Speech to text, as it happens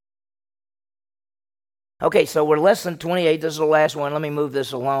Okay, so we're lesson 28. This is the last one. Let me move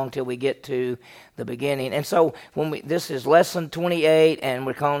this along till we get to the beginning. And so this is lesson 28, and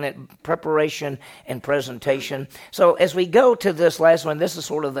we're calling it preparation and presentation. So as we go to this last one, this is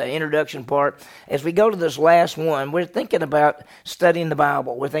sort of the introduction part. As we go to this last one, we're thinking about studying the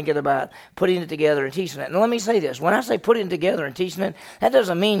Bible. We're thinking about putting it together and teaching it. And let me say this. When I say putting it together and teaching it, that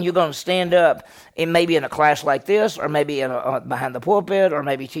doesn't mean you're going to stand up maybe in a class like this, or maybe behind the pulpit, or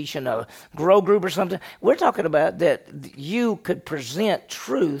maybe teaching a grow group or something. We're talking about that you could present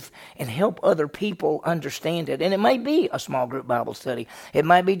truth and help other people understand it. And it may be a small group Bible study. It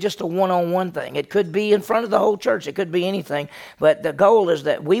might be just a one-on-one thing. It could be in front of the whole church. It could be anything. But the goal is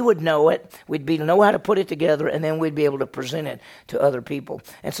that we would know it, know how to put it together, and then we'd be able to present it to other people.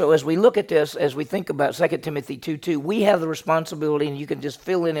 And so as we look at this, as we think about 2 Timothy 2:2, we have the responsibility, and you can just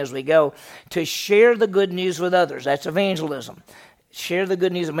fill in as we go, to share the good news with others. That's evangelism. Share the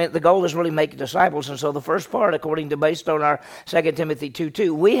good news. The goal is really make disciples. And so the first part, based on our 2 Timothy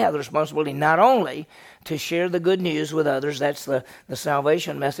 2:2, we have the responsibility not only to share the good news with others, that's the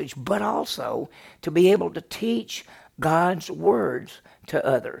salvation message, but also to be able to teach God's words to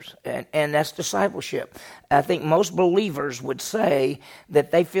others. And that's discipleship. I think most believers would say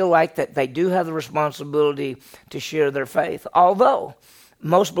that they feel like that they do have the responsibility to share their faith, although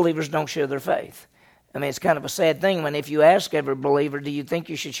most believers don't share their faith. I mean, it's kind of a sad thing when if you ask every believer, do you think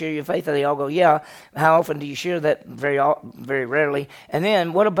you should share your faith? And they all go, yeah. How often do you share that? Very rarely. And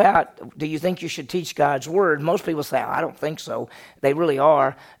then what about, do you think you should teach God's word? Most people say, I don't think so. They really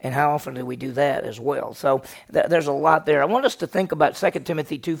are. And how often do we do that as well? So there's a lot there. I want us to think about 2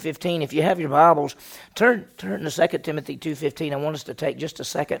 Timothy 2:15. If you have your Bibles, turn to 2 Timothy 2:15. I want us to take just a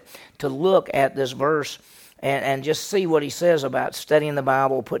second to look at this verse and just see what he says about studying the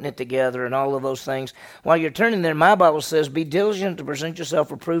Bible, putting it together, and all of those things. While you're turning there, my Bible says, be diligent to present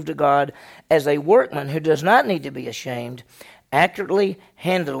yourself approved to God as a workman who does not need to be ashamed, accurately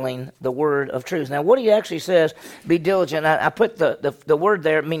handling the word of truth. Now, what he actually says, be diligent. I put the word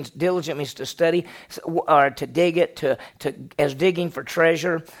there. It means diligent means to study or to dig it, as digging for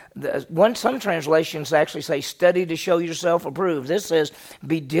treasure. Some translations actually say study to show yourself approved. This says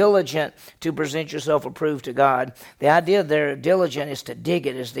be diligent to present yourself approved to God. The idea there, diligent, is to dig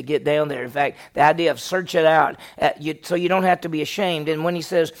it, is to get down there. In fact, the idea of search it out, so you don't have to be ashamed. And when he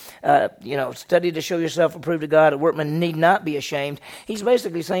says, study to show yourself approved to God, a workman need not be ashamed, he's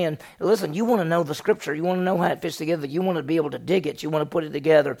basically saying, listen, you want to know the Scripture. You want to know how it fits together. You want to be able to dig it. You want to put it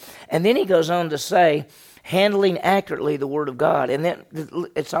together. And then he goes on to say, handling accurately the Word of God. And then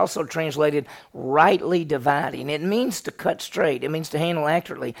it's also translated rightly dividing. It means to cut straight. It means to handle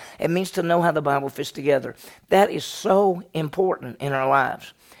accurately. It means to know how the Bible fits together. That is so important in our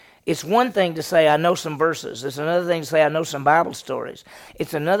lives. It's one thing to say, I know some verses. It's another thing to say, I know some Bible stories.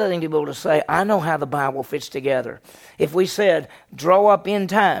 It's another thing to be able to say, I know how the Bible fits together. If we said, draw up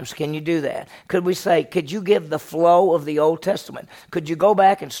end times, can you do that? Could we say, could you give the flow of the Old Testament? Could you go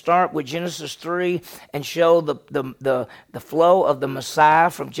back and start with Genesis 3 and show the flow of the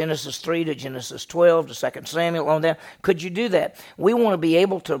Messiah from Genesis 3 to Genesis 12 to 2 Samuel on down? Could you do that? We want to be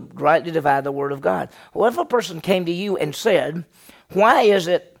able to rightly divide the Word of God. What if a person came to you and said, why is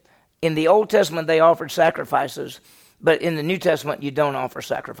it in the Old Testament they offered sacrifices, but in the New Testament you don't offer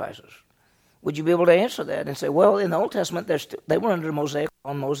sacrifices? Would you be able to answer that and say, well, in the Old Testament they were under Mosaic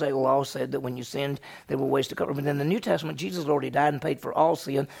law. Mosaic law said that when you sinned, there were ways to cover. But in the New Testament, Jesus already died and paid for all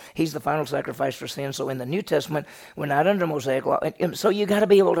sin. He's the final sacrifice for sin. So in the New Testament, we're not under Mosaic law. And so you got to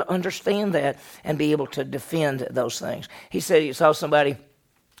be able to understand that and be able to defend those things. He said he saw somebody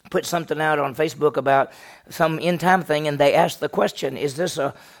put something out on Facebook about some end-time thing, and they asked the question, is this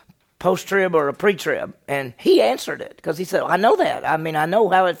a post-trib or a pre-trib? And he answered it because he said, I know that. I mean, I know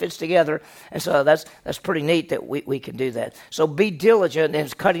how it fits together. And so that's pretty neat that we can do that. So be diligent in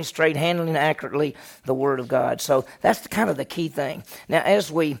cutting straight, handling accurately the Word of God. So that's kind of the key thing. Now,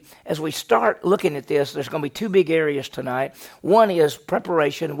 as we start looking at this, there's going to be two big areas tonight. One is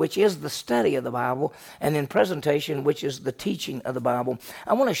preparation, which is the study of the Bible, and then presentation, which is the teaching of the Bible.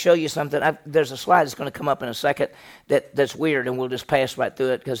 I want to show you something. There's a slide that's going to come up in a second that's weird, and we'll just pass right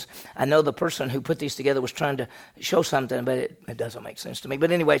through it because I know the person who put these together was trying to show something, but it doesn't make sense to me.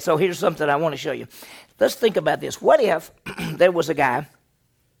 But anyway, so here's something I want to show you. Let's think about this. What if there was a guy,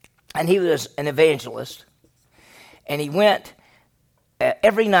 and he was an evangelist, and he went,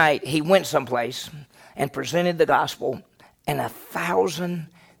 every night he went someplace and presented the gospel, and 1,000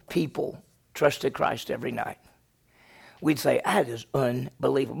 people trusted Christ every night? We'd say, that is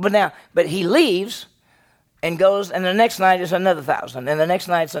unbelievable. But he leaves and goes, and the next night is another 1,000, and the next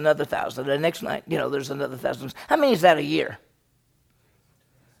night's another 1,000, the next night, there's another 1,000. How many is that a year?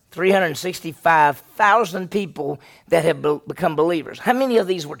 365,000 people that have become believers. How many of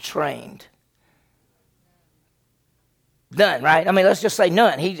these were trained? None, right? I mean, let's just say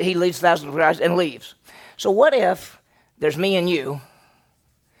none. He leads thousands of Christ and leaves. So what if there's me and you,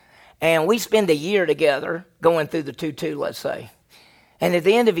 and we spend a year together going through the 2-2, let's say. And at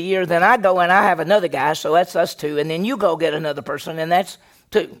the end of a year, then I go and I have another guy, so that's us 2. And then you go get another person, and that's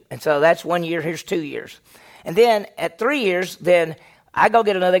 2. And so that's 1 year, here's 2 years. And then at 3 years, then I go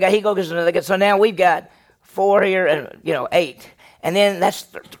get another guy, he go gets another guy. So now we've got 4 here and, 8. And then that's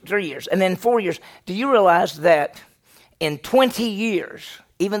 3 years. And then 4 years. Do you realize that in 20 years,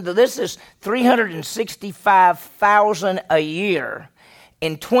 even though this is 365,000 a year,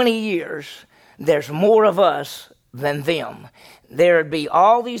 in 20 years, there's more of us than them. There'd be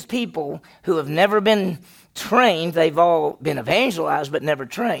all these people who have never been trained. They've all been evangelized but never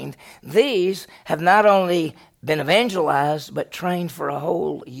trained. These have not only been evangelized but trained for a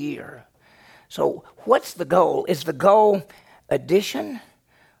whole year. So what's the goal? Is the goal addition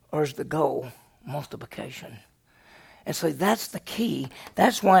or is the goal multiplication? And so that's the key.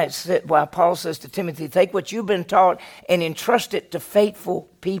 That's why why Paul says to Timothy, take what you've been taught and entrust it to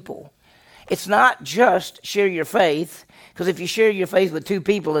faithful people. It's not just share your faith, because if you share your faith with 2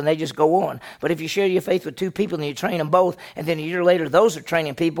 people, then they just go on. But if you share your faith with 2 people and you train them both, and then a year later those are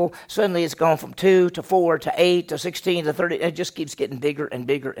training people, suddenly it's gone from 2 to 4 to 8 to 16 to 30. It just keeps getting bigger and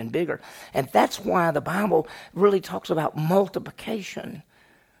bigger and bigger. And that's why the Bible really talks about multiplication.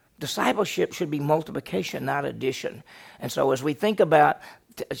 Discipleship should be multiplication, not addition. And so as we think about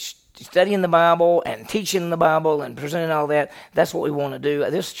studying the Bible and teaching the Bible and presenting all that, that's what we want to do.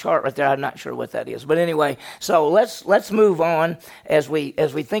 This chart right there, I'm not sure what that is. But anyway, so let's move on as we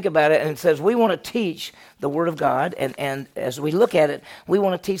think about it. And it says we want to teach the Word of God. And as we look at it, we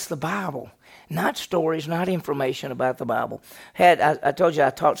want to teach the Bible. Not stories, not information about the Bible. I told you I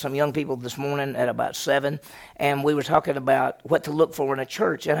taught some young people this morning at about 7, and we were talking about what to look for in a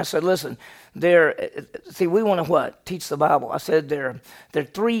church. And I said, listen, we want to what? Teach the Bible. I said there are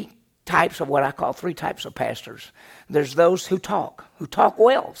 3 types of what I call 3 types of pastors. There's those who talk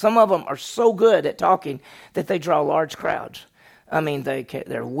well. Some of them are so good at talking that they draw large crowds. I mean,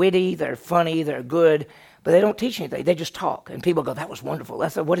 they're witty, they're funny, they're good. But they don't teach anything. They just talk. And people go, that was wonderful. I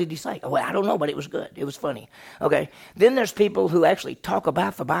said, what did he say? Oh, well, I don't know, but it was good. It was funny. Okay. Then there's people who actually talk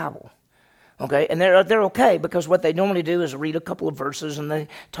about the Bible. Okay. And they're okay because what they normally do is read a couple of verses and they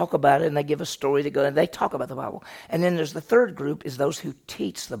talk about it and they give a story to go and they talk about the Bible. And then there's the third group is those who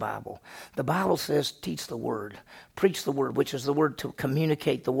teach the Bible. The Bible says teach the Word. Preach the Word, which is the word to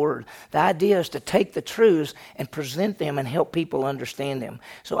communicate the Word. The idea is to take the truths and present them and help people understand them.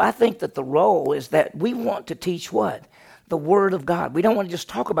 So I think that the role is that we want to teach what? The Word of God. We don't want to just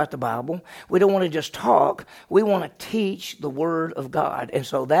talk about the Bible. We don't want to just talk. We want to teach the Word of God. And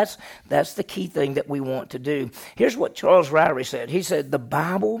so that's the key thing that we want to do. Here's what Charles Ryrie said. He said, the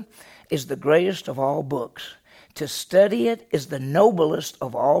Bible is the greatest of all books. To study it is the noblest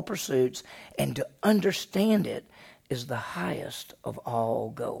of all pursuits, and to understand it is the highest of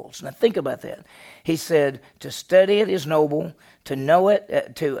all goals. Now think about that. He said, to study it is noble, to know it,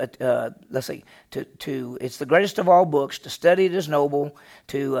 it's the greatest of all books, to study it is noble,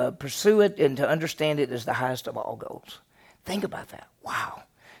 to pursue it and to understand it is the highest of all goals. Think about that. Wow.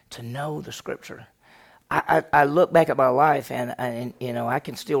 To know the Scripture. I look back at my life and I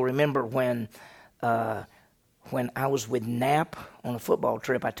can still remember when I was with Knapp on a football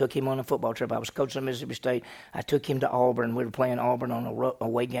trip. I took him on a football trip. I was coaching at Mississippi State. I took him to Auburn. We were playing Auburn on a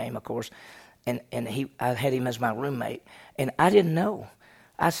away game, of course. And I had him as my roommate. And I didn't know.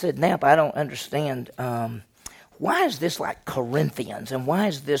 I said, Knapp, I don't understand. Why is this like Corinthians? And why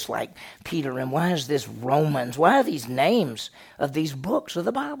is this like Peter? And why is this Romans? Why are these names of these books of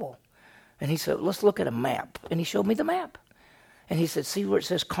the Bible? And he said, let's look at a map. And he showed me the map. And he said, see where it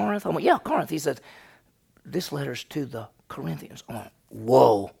says Corinth? I went, yeah, Corinth. He said, this letter's to the Corinthians. I went,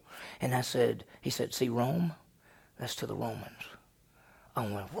 whoa. And he said, see Rome? That's to the Romans. I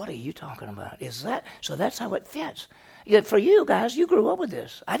went, what are you talking about? So that's how it fits. For you guys, you grew up with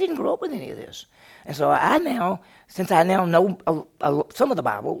this. I didn't grow up with any of this. And so since I now know some of the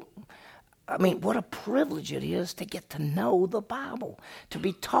Bible, I mean, what a privilege it is to get to know the Bible, to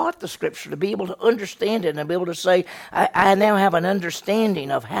be taught the Scripture, to be able to understand it and be able to say, I now have an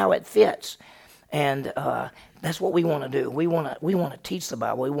understanding of how it fits. And That's what we want to do. We want to teach the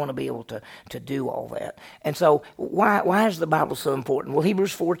Bible. We want to be able to do all that. And so why is the Bible so important? Well,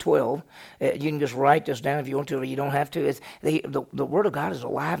 Hebrews 4:12, you can just write this down if you want to, or you don't have to. It's the Word of God is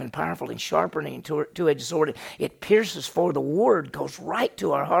alive and powerful and sharpening two-edged sword. It pierces for the Word, goes right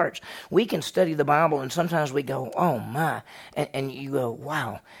to our hearts. We can study the Bible, and sometimes we go, oh my, and you go,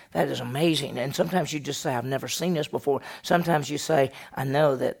 wow, that is amazing. And sometimes you just say, I've never seen this before. Sometimes you say, I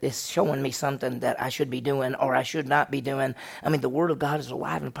know that it's showing me something that I should be doing or I should not be doing. I mean, the Word of God is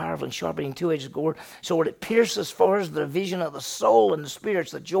alive and powerful and sharpening two-edged sword. It pierces as far as the division of the soul and the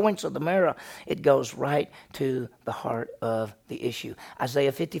spirits, the joints of the marrow. It goes right to the heart of the issue.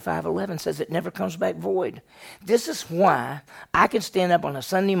 Isaiah 55:11 says it never comes back void. This is why I can stand up on a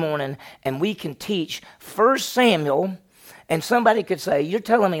Sunday morning and we can teach 1 Samuel, and somebody could say, you're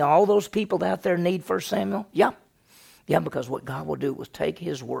telling me all those people out there need 1 Samuel? Yeah. Yeah, because what God will do is take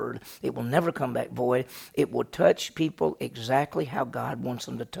His Word. It will never come back void. It will touch people exactly how God wants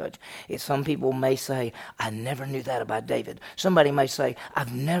them to touch. Some people may say, I never knew that about David. Somebody may say,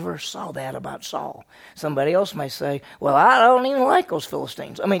 I've never saw that about Saul. Somebody else may say, well, I don't even like those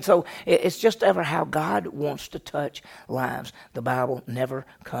Philistines. I mean, so it's just ever how God wants to touch lives. The Bible never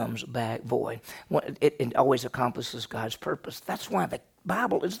comes back void. It always accomplishes God's purpose. That's why the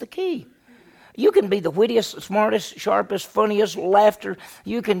Bible is the key. You can be the wittiest, smartest, sharpest, funniest, laughter.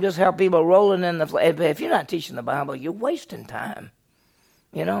 You can just have people rolling in the floor. But if you're not teaching the Bible, you're wasting time.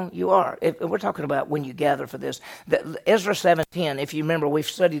 You know, you are. We're talking about when you gather for this. Ezra 7:10, if you remember, we've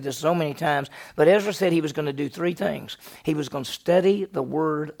studied this so many times, but Ezra said he was going to do three things. He was going to study the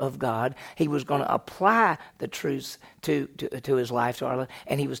Word of God. He was going to apply the truths to his life, to our life,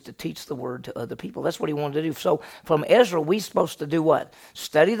 and he was to teach the Word to other people. That's what he wanted to do. So from Ezra, we're supposed to do what?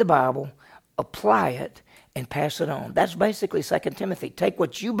 Study the Bible, apply it, and pass it on. That's basically 2 Timothy. Take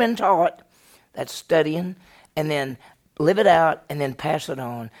what you've been taught, that's studying, and then live it out, and then pass it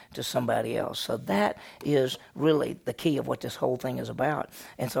on to somebody else. So that is really the key of what this whole thing is about.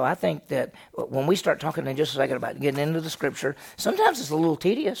 And so I think that when we start talking in just a second about getting into the Scripture, sometimes it's a little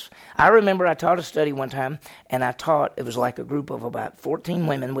tedious. I remember I taught a study one time, and it was like a group of about 14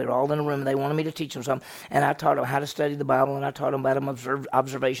 women. We were all in a room. They wanted me to teach them something, and I taught them how to study the Bible, and I taught them about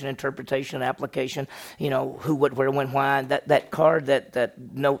observation, interpretation, application, who, what, where, when, why. That card, that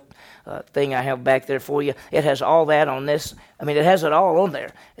note thing I have back there for you, it has all that on this. I mean, it has it all on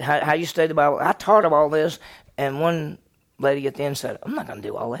there. How you study the Bible. I taught them all this, and one lady at the end said, I'm not going to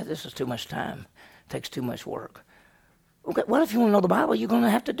do all that. This is too much time. It takes too much work. Okay, well, if you want to know the Bible, you're going to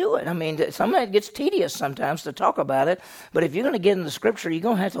have to do it. I mean, sometimes it gets tedious sometimes to talk about it, but if you're going to get into the Scripture, you're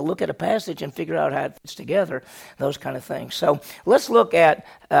going to have to look at a passage and figure out how it fits together, those kind of things. So let's look at,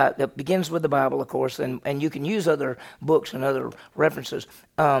 it begins with the Bible, of course, and you can use other books and other references.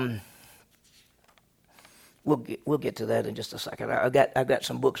 We'll get to that in just a second. I've got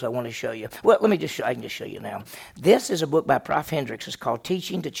some books I want to show you. Well, I can just show you now. This is a book by Prof. Hendricks. It's called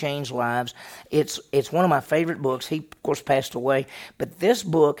Teaching to Change Lives. It's one of my favorite books. He, of course, passed away. But this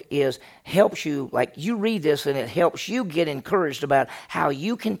book helps you, like you read this and it helps you get encouraged about how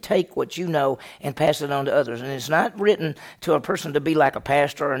you can take what you know and pass it on to others. And it's not written to a person to be like a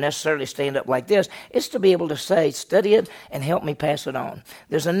pastor or necessarily stand up like this. It's to be able to say, study it and help me pass it on.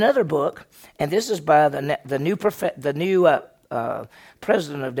 There's another book, and this is by the new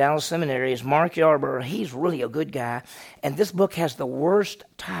president of Dallas Seminary is Mark Yarborough. He's really a good guy, and this book has the worst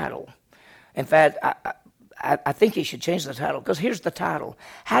title. In fact, I think he should change the title, because here's the title: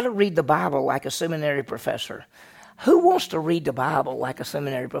 How to Read the Bible Like a Seminary Professor. Who wants to read the Bible like a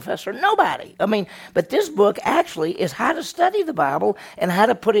seminary professor? Nobody. I mean, but this book actually is how to study the Bible and how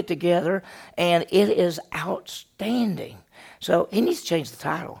to put it together, and it is outstanding. So he needs to change the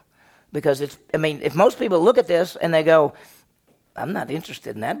title. Because if most people look at this and they go, I'm not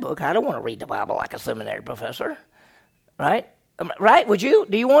interested in that book. I don't want to read the Bible like a seminary professor. Right? Right? Would you?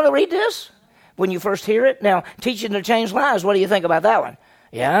 Do you want to read this when you first hear it? Now, Teaching to Change Lives, what do you think about that one?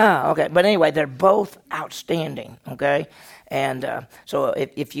 Yeah, okay. But anyway, they're both outstanding, okay? And so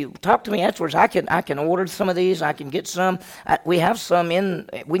if you talk to me afterwards, I can order some of these. I can get some. We have some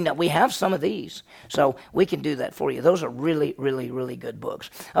we have some of these, so we can do that for you. Those are really, really, really good books.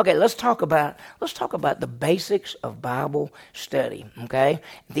 Okay, let's talk about the basics of Bible study. Okay,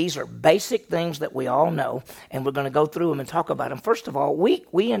 these are basic things that we all know, and we're going to go through them and talk about them. First of all, we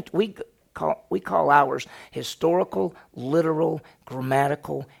call ours historical, literal,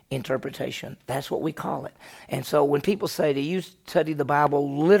 grammatical interpretation. That's what we call it. And so when people say, do you study the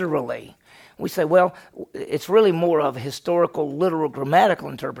Bible literally? we say, well, it's really more of a historical, literal, grammatical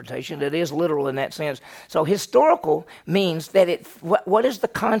interpretation. It is literal in that sense. So historical means that what is the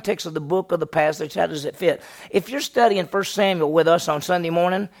context of the book or the passage? How does it fit? If you're studying 1 Samuel with us on Sunday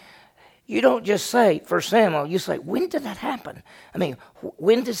morning, you don't just say 1 Samuel, you say, when did that happen? I mean,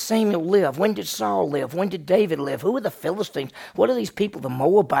 when did Samuel live? When did Saul live? When did David live? Who are the Philistines? What are these people, the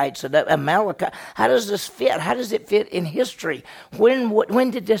Moabites, the Amalekite? How does this fit? How does it fit in history?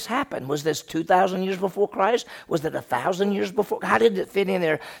 When did this happen? Was this 2,000 years before Christ? Was it 1,000 years before? How did it fit in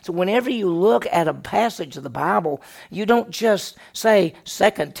there? So whenever you look at a passage of the Bible, you don't just say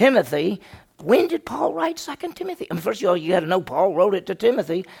 2 Timothy. When did Paul write 2 Timothy? I mean, first of all, you got to know Paul wrote it to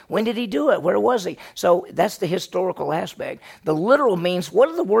Timothy. When did he do it? Where was he? So that's the historical aspect. The literal means, what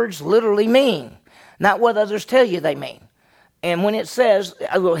do the words literally mean? Not what others tell you they mean. And when it says,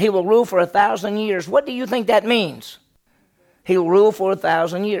 he will rule for 1,000 years, what do you think that means? He'll rule for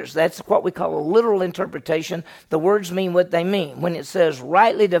 1,000 years. That's what we call a literal interpretation. The words mean what they mean. When it says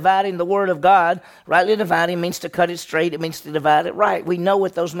rightly dividing the word of God, rightly dividing means to cut it straight. It means to divide it right. We know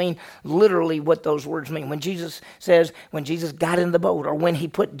what those mean, literally what those words mean. When Jesus got in the boat, or when he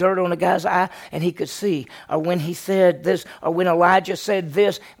put dirt on a guy's eye and he could see, or when he said this, or when Elijah said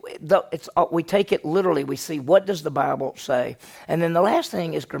this, we take it literally. We see, what does the Bible say? And then the last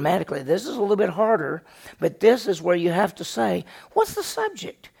thing is grammatically. This is a little bit harder, but this is where you have to say, what's the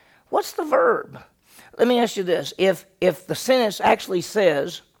subject? What's the verb? Let me ask you this. If the sentence actually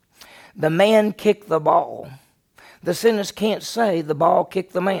says, the man kicked the ball, the sentence can't say the ball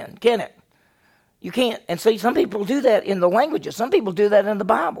kicked the man, can it? You can't. And see, some people do that in the languages. Some people do that in the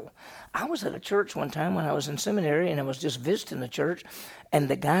Bible. I was at a church one time when I was in seminary, and I was just visiting the church, and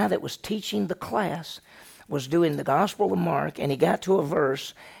the guy that was teaching the class was doing the Gospel of Mark, and he got to a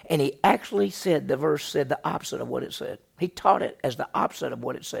verse, and he actually said the verse said the opposite of what it said. He taught it as the opposite of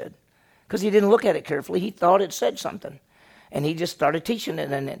what it said because he didn't look at it carefully. He thought it said something, and he just started teaching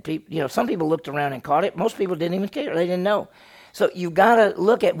it. And some people looked around and caught it. Most people didn't even care. They didn't know. So you've got to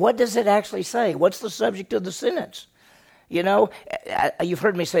look at, what does it actually say? What's the subject of the sentence? You know, you've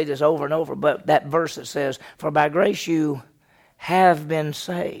heard me say this over and over, but that verse that says, "For by grace you have been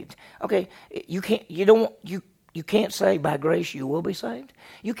saved." Okay, you can't say by grace you will be saved.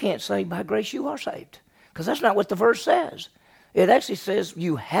 You can't say by grace you are saved, because that's not what the verse says. It actually says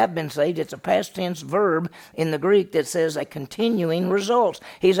you have been saved. It's a past tense verb in the Greek that says a continuing result.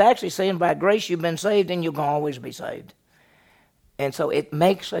 He's actually saying by grace you've been saved and you can always be saved. And so it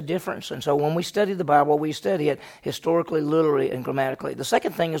makes a difference. And so when we study the Bible, we study it historically, literally, and grammatically. The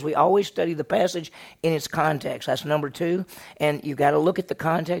second thing is we always study the passage in its context. That's number 2. And you got to look at the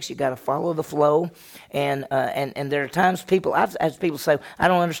context. You got to follow the flow. And there are times I've had people say, "I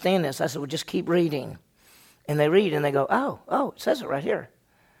don't understand this." I said, "Well, just keep reading." And they read and they go, "Oh, it says it right here."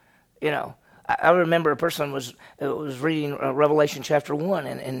 You know. I remember a person was reading Revelation chapter 1,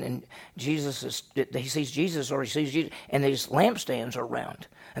 and he sees Jesus, and these lampstands are around.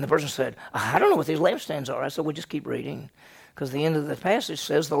 And the person said, "I don't know what these lampstands are." I said, "Well, just keep reading, because the end of the passage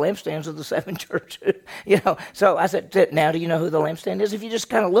says the lampstands of the 7 churches." So I said, "Now do you know who the lampstand is?" If you just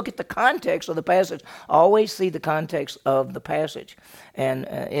kind of look at the context of the passage, always see the context of the passage. And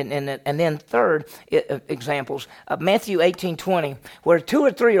then third, examples, Matthew 18:20, where 2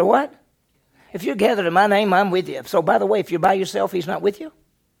 or 3 are what? If you're gathered in my name, I'm with you. So, by the way, if you're by yourself, he's not with you?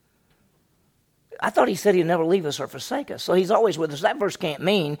 I thought he said he'd never leave us or forsake us. So he's always with us. That verse can't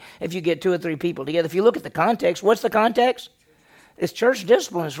mean if you get 2 or 3 people together. If you look at the context, what's the context? It's church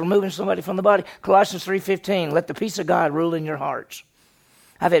discipline. It's removing somebody from the body. Colossians 3:15, let the peace of God rule in your hearts.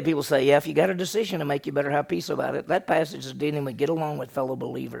 I've had people say, if you got a decision to make, you better have peace about it. That passage is dealing with get along with fellow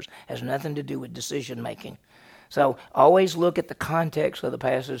believers. It has nothing to do with decision making. So always look at the context of the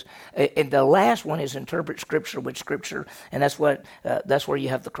passage. And the last one is interpret Scripture with Scripture, and that's where you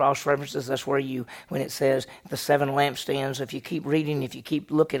have the cross references. That's where when it says the 7 lampstands, if you keep reading, if you keep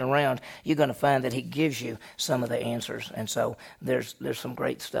looking around, you're going to find that he gives you some of the answers. And so there's some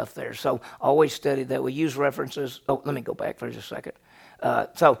great stuff there. So always study that. We use references. Oh, let me go back for just a second.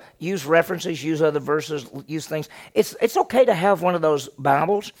 So use references, use other verses, use things. It's okay to have one of those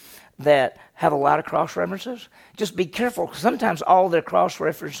Bibles that have a lot of cross-references. Just be careful. Sometimes all they're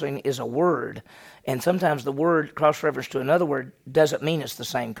cross-referencing is a word, and sometimes the word cross-reference to another word doesn't mean it's the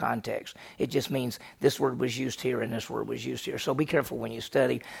same context. It just means this word was used here and this word was used here. So be careful when you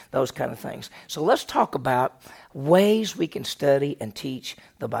study those kind of things. So let's talk about ways we can study and teach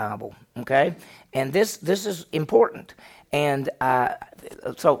the Bible, okay? And this is important. And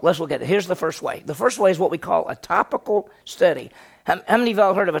so let's look at it. Here's the first way. The first way is what we call a topical study. How many of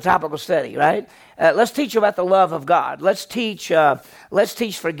y'all heard of a topical study, right? Let's teach about the love of God. Let's teach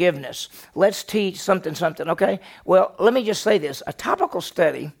forgiveness. Let's teach something, okay? Well, let me just say this. A topical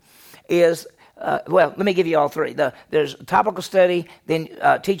study is, let me give you all three. There's a topical study, then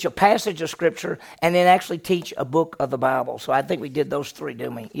teach a passage of Scripture, and then actually teach a book of the Bible. So I think we did those three,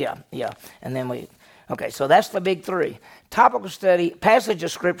 didn't we? Yeah. And then okay, so that's the big three. Topical study, passage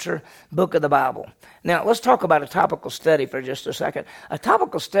of Scripture, book of the Bible. Now, let's talk about a topical study for just a second. A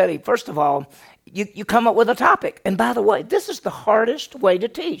topical study, first of all, you come up with a topic. And by the way, this is the hardest way to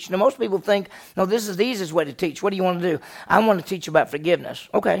teach. Now, most people think, no, this is the easiest way to teach. What do you want to do? I want to teach about forgiveness.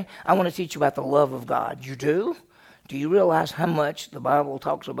 Okay, I want to teach about the love of God. You do? Do you realize how much the Bible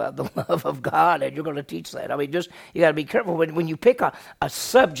talks about the love of God? And you're going to teach that. I mean, you got to be careful. When you pick a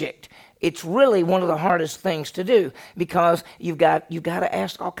subject, it's really one of the hardest things to do because you've got to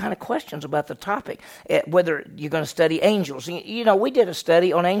ask all kind of questions about the topic. Whether you're going to study angels. You know, we did a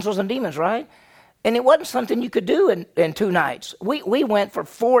study on angels and demons, right? And it wasn't something you could do in 2 nights. We went for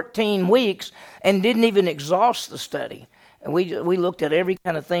 14 weeks and didn't even exhaust the study. And we looked at every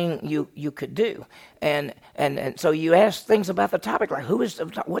kind of thing you could do. And so you ask things about the topic, like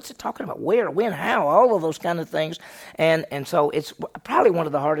what's it talking about, where, when, how, all of those kind of things. And so it's probably one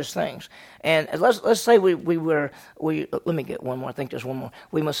of the hardest things. And let's say let me get one more. I think there's one more.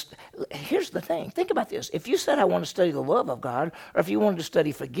 Here's the thing. Think about this. If you said I want to study the love of God, or if you wanted to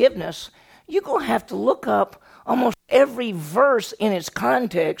study forgiveness, you're going to have to look up almost every verse in its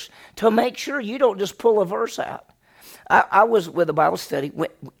context to make sure you don't just pull a verse out. I was in a Bible study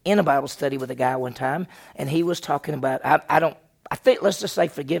with a guy one time, and he was talking about, let's just say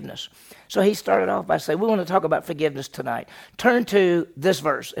forgiveness. So he started off by saying, we want to talk about forgiveness tonight. Turn to this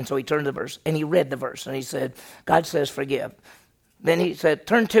verse. And so he turned to the verse, and he read the verse, and he said, God says forgive. Then he said,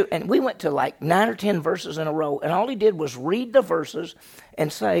 and we went to like 9 or 10 verses in a row, and all he did was read the verses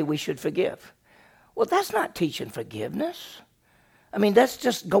and say we should forgive. Well, that's not teaching forgiveness. I mean, that's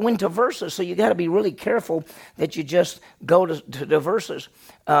just going to verses, so you got to be really careful that you just go to the verses.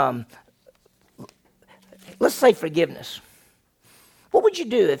 Let's say forgiveness. What would you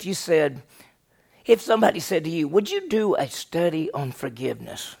do if somebody said to you, would you do a study on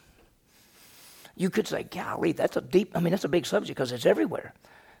forgiveness? You could say, golly, that's a big subject because it's everywhere.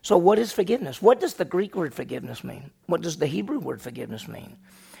 So what is forgiveness? What does the Greek word forgiveness mean? What does the Hebrew word forgiveness mean?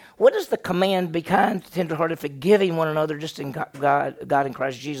 What is the command, be kind, tenderhearted, forgiving one another just in God in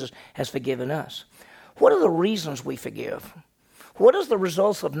Christ Jesus has forgiven us? What are the reasons we forgive? What is the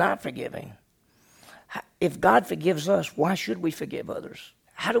results of not forgiving? If God forgives us, why should we forgive others?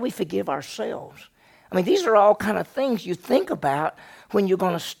 How do we forgive ourselves? I mean, these are all kind of things you think about when you're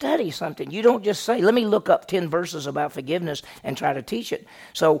going to study something. You don't just say, let me look up 10 verses about forgiveness and try to teach it.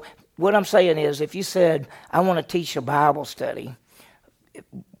 So what I'm saying is, if you said, I want to teach a Bible study,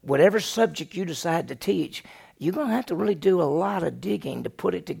 whatever subject you decide to teach, you're going to have to really do a lot of digging to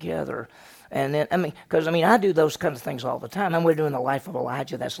put it together. And then, I do those kinds of things all the time. And we're doing the life of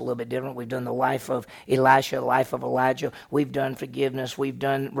Elijah. That's a little bit different. We've done the life of Elisha, the life of Elijah. We've done forgiveness. We've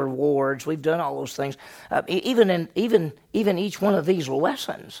done rewards. We've done all those things. Even each one of these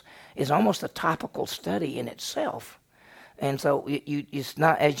lessons is almost a topical study in itself. And so it's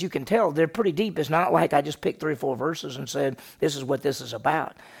not, as you can tell, they're pretty deep. It's not like I just picked 3 or 4 verses and said, this is what this is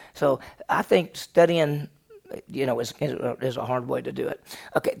about. So I think studying, is a hard way to do it.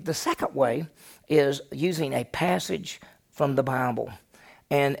 Okay, the second way is using a passage from the Bible.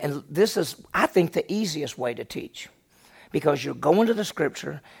 And this is, I think, the easiest way to teach. Because you're going to the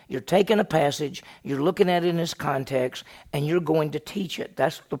Scripture, you're taking a passage, you're looking at it in its context, and you're going to teach it.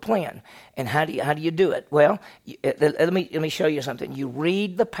 That's the plan. And how do you do it? Well, let me show you something. You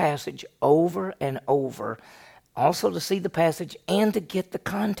read the passage over and over, also to see the passage and to get the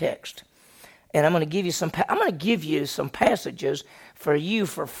context. And I'm going to give you some passages for you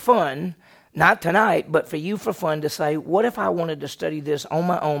for fun, not tonight, but for you for fun to say, what if I wanted to study this on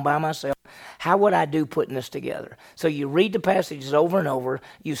my own by myself? How would I do putting this together? So you read the passages over and over.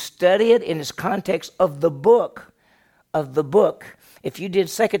 You study it in its context of the book. If you did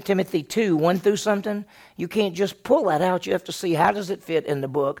 2 Timothy 2, 1 through something, you can't just pull that out. You have to see how does it fit in the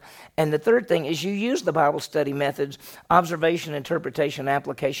book. And the third thing is you use the Bible study methods, observation, interpretation,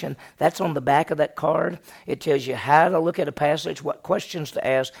 application. That's on the back of that card. It tells you how to look at a passage, what questions to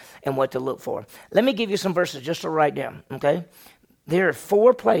ask, and what to look for. Let me give you some verses just to write down, okay? There are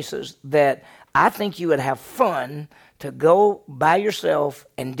 4 places that I think you would have fun to go by yourself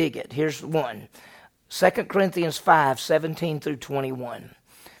and dig it. Here's one. 2 Corinthians 5, 17 through 21.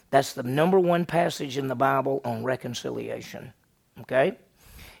 That's the number 1 passage in the Bible on reconciliation. Okay?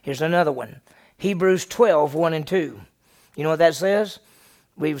 Here's another one. Hebrews 12, 1 and 2. You know what that says?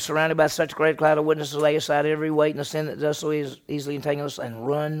 We're surrounded by such a great cloud of witnesses, lay aside every weight and the sin that does so easily entangle us, and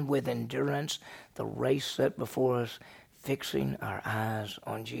run with endurance the race set before us, fixing our eyes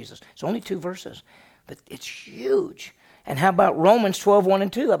on Jesus. It's only 2 verses, but it's huge. And how about Romans 12:1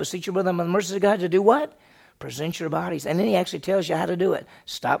 and 2? I beseech you, brethren, by the mercies of God, to do what? Present your bodies. And then he actually tells you how to do it.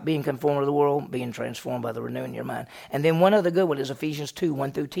 Stop being conformed to the world, being transformed by the renewing of your mind. And then one other good one is Ephesians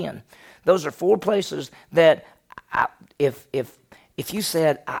 2:1 through 10. Those are 4 places that if you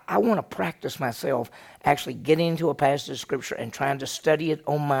said, I want to practice myself actually getting into a passage of Scripture and trying to study it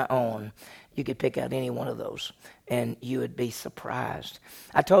on my own, you could pick out any one of those, and you would be surprised.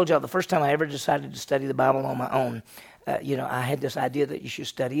 I told y'all the first time I ever decided to study the Bible on my own, I had this idea that you should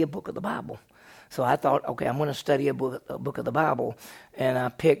study a book of the Bible. So I thought, okay, I'm going to study a book of the Bible, and I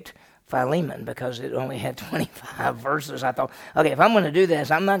picked Philemon because it only had 25 verses. I thought, okay, if I'm going to do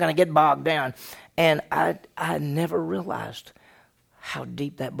this, I'm not going to get bogged down. And I never realized how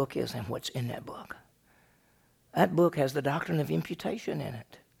deep that book is and what's in that book. That book has the doctrine of imputation in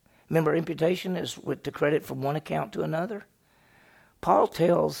it. Remember, imputation is to credit from one account to another. Paul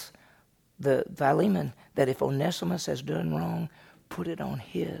tells the Philemon that if Onesimus has done wrong, put it on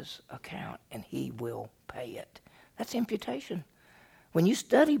his account and he will pay it. That's imputation. When you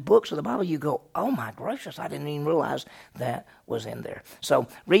study books of the Bible, you go, oh my gracious, I didn't even realize that was in there. So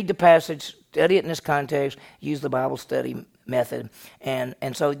read the passage, study it in this context, use the Bible study method, and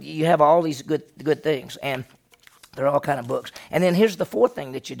so you have all these good things, and they're all kind of books. And then here's the 4th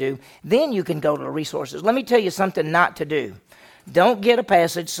thing that you do. Then you can go to the resources. Let me tell you something not to do. Don't get a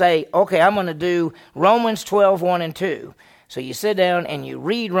passage, say, okay, I'm going to do Romans 12:1 and 2. So you sit down and you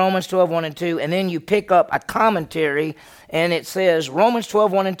read Romans 12:1 and 2, and then you pick up a commentary, and it says Romans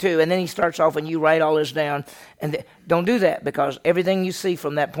 12:1 and 2, and then he starts off and you write all this down. And don't do that, because everything you see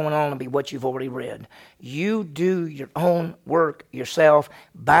from that point on will be what you've already read. You do your own work yourself,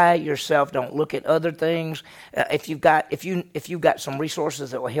 by yourself. Don't look at other things. If you've got some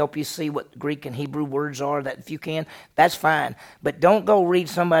resources that will help you see what Greek and Hebrew words are, that if you can, that's fine. But don't go read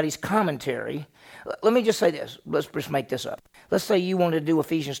somebody's commentary. Let me just say this. Let's just make this up. Let's say you want to do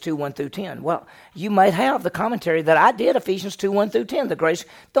Ephesians 2:1 through 10. Well, you might have the commentary that I did, Ephesians 2:1 through 10, the grace.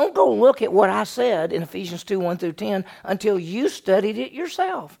 Don't go look at what I said in Ephesians 2:1 through 10 until you studied it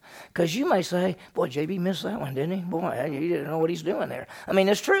yourself. Because you may say, boy, JB missed that one, didn't he? Boy, he didn't know what he's doing there. I mean,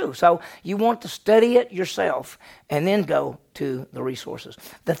 it's true. So you want to study it yourself and then go to the resources.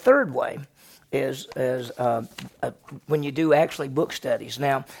 The third way is when you do actually book studies.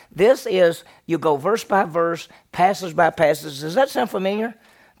 Now, this is, you go verse by verse, passage by passage. Does that sound familiar?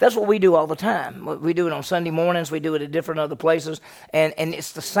 That's what we do all the time. We do it on Sunday mornings. We do it at different other places. And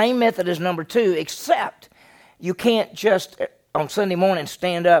it's the same method as number 2, except you can't just on Sunday morning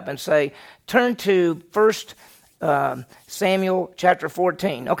stand up and say, turn to 1 Samuel chapter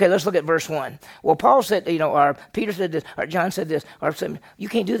 14. Okay, let's look at verse 1. Well, Paul said, or Peter said this, or John said this, or you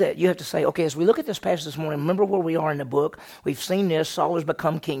can't do that. You have to say, okay, as we look at this passage this morning, remember where we are in the book. We've seen this. Saul has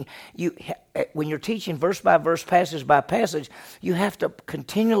become king. When you're teaching verse by verse, passage by passage, you have to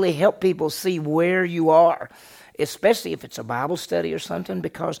continually help people see where you are, especially if it's a Bible study or something,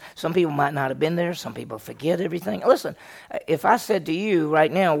 because some people might not have been there. Some people forget everything. Listen, if I said to you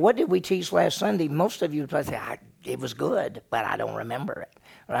right now, what did we teach last Sunday? Most of you would probably say, it was good, but I don't remember it,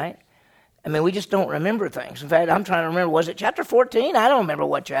 right? I mean, we just don't remember things. In fact, I'm trying to remember, was it chapter 14? I don't remember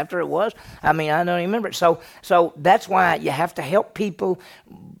what chapter it was. I mean, I don't even remember it. So that's why you have to help people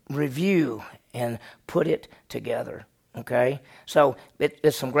review and put it together. Okay, so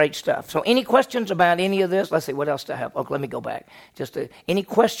it's some great stuff. So any questions about any of this? Let's see, what else do I have? Okay, let me go back. Any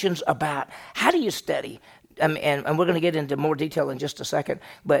questions about how do you study? And we're going to get into more detail in just a second,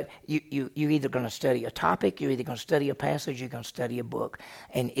 but you're either going to study a topic, you're either going to study a passage, you're going to study a book.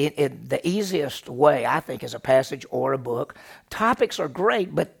 And the easiest way, I think, is a passage or a book. Topics are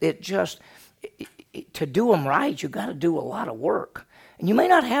great, but to do them right, you've got to do a lot of work. And you may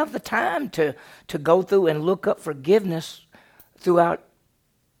not have the time to go through and look up forgiveness throughout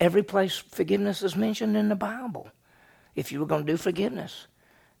every place forgiveness is mentioned in the Bible, if you were going to do forgiveness.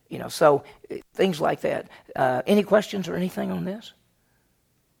 So things like that. Any questions or anything on this?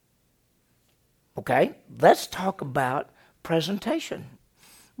 Okay, let's talk about presentation.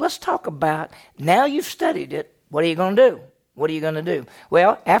 Let's talk about, now you've studied it, what are you going to do? What are you going to do?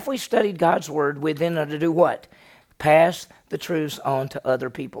 Well, after we studied God's Word, we then are to do what? Pass the truths on to other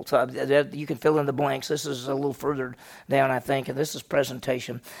people. So you can fill in the blanks. This is a little further down, I think, and this is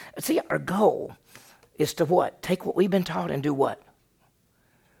presentation. See, our goal is to what? Take what we've been taught and do what?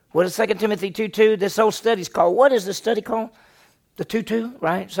 What is 2 Timothy 2:2? This whole study is called, what is this study called? The 2:2,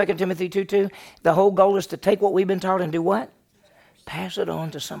 right? 2 Timothy 2:2. The whole goal is to take what we've been taught and do what? Pass it on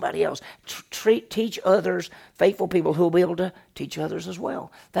to somebody else. Teach others, faithful people who will be able to teach others as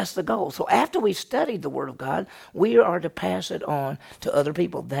well. That's the goal. So after we've studied the Word of God, we are to pass it on to other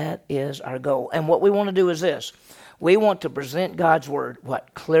people. That is our goal. And what we want to do is this. We want to present God's Word,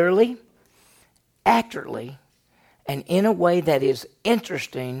 what? Clearly, accurately, and in a way that is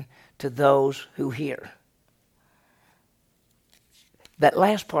interesting to those who hear. That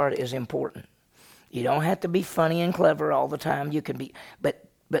last part is important. You don't have to be funny and clever all the time. You can be, but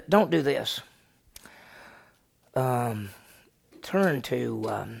don't do this. Turn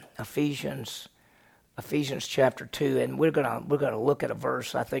to Ephesians chapter 2, and we're gonna look at a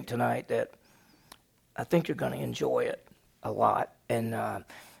verse I think tonight that I think you're going to enjoy it a lot, and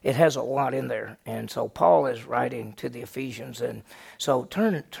it has a lot in there. And so Paul is writing to the Ephesians, and so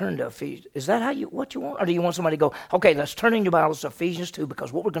turn to Ephesians. Is that what you want, or do you want somebody to go? Okay, let's turn in your Bibles to Ephesians 2,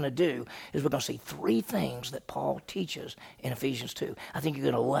 because what we're going to do is we're going to see 3 things that Paul teaches in Ephesians 2. I think you're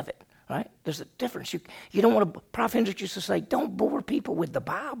going to love it. Right? There's a difference. You don't want to. Prof. Hendricks used to say, "Don't bore people with the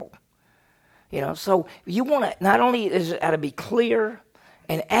Bible." So you want to. Not only is it to be clear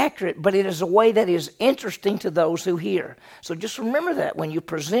and accurate, but it is a way that is interesting to those who hear. So just remember that when you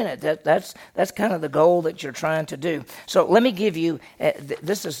present it, that's kind of the goal that you're trying to do. So let me give you,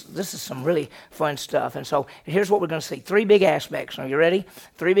 this is some really fun stuff. And so here's what we're going to see. 3 big aspects. Are you ready?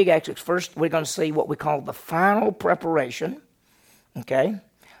 3 big aspects. First, we're going to see what we call the final preparation. Okay?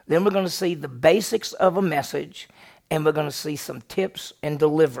 Then we're going to see the basics of a message. And we're going to see some tips in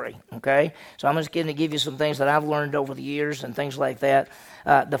delivery, okay? So I'm just going to give you some things that I've learned over the years and things like that.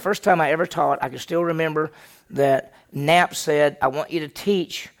 The first time I ever taught, I can still remember that Knapp said, "I want you to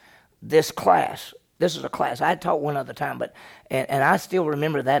teach this class." This is a class. I had taught one other time, and I still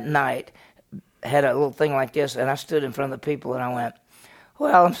remember that night, had a little thing like this, and I stood in front of the people, and I went,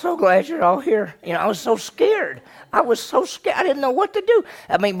 "Well, I'm so glad you're all here." I was so scared. I didn't know what to do.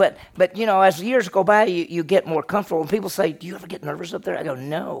 I mean, but as years go by, you get more comfortable. And people say, "Do you ever get nervous up there?" I go,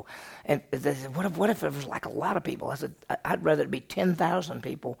 "No." And they said, what if it was like a lot of people? I said, "I'd rather it be 10,000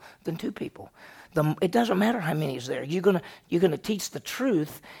 people than 2 people." It doesn't matter how many is there. You're gonna teach the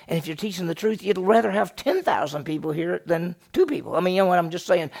truth, and if you're teaching the truth, you'd rather have 10,000 people hear it than 2 people. I mean, you know what I'm just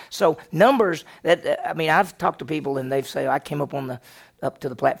saying. So numbers I've talked to people, and they've said, "I came up to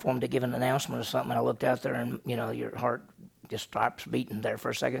the platform to give an announcement or something, and I looked out there, and your heart just stops beating there for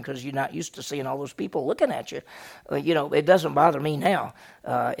a second, because you're not used to seeing all those people looking at you. It doesn't bother me now.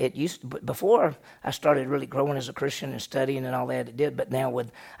 But before I started really growing as a Christian and studying and all that, it did. But now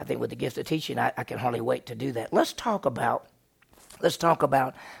with the gift of teaching, I can hardly wait to do that. Let's talk about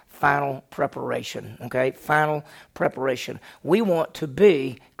final preparation, okay? Final preparation. We want to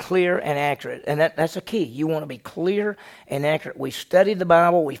be clear and accurate, and that's a key. You want to be clear and accurate. We've studied the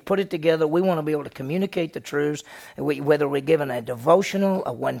Bible. We've put it together. We want to be able to communicate the truths, whether we're given a devotional,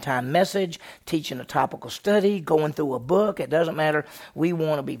 a one-time message, teaching a topical study, going through a book. It doesn't matter. We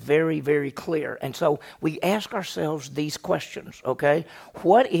want to be very, very clear. And so we ask ourselves these questions, okay?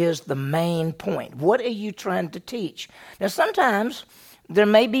 What is the main point? What are you trying to teach? Now, sometimes there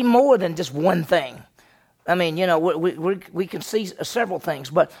may be more than just one thing. I mean, we can see several things,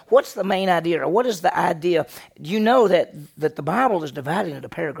 but what's the main idea, or what is the idea? You know that the Bible is divided into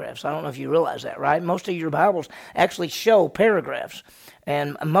paragraphs. I don't know if you realize that, right? Most of your Bibles actually show paragraphs.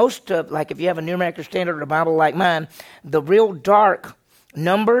 And most like if you have a New American Standard or a Bible like mine, the real dark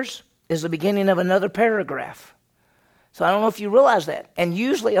numbers is the beginning of another paragraph. So I don't know if you realize that. And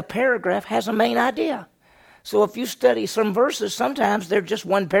usually a paragraph has a main idea. So if you study some verses, sometimes they're just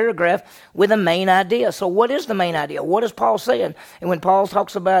one paragraph with a main idea. So what is the main idea? What is Paul saying? And when Paul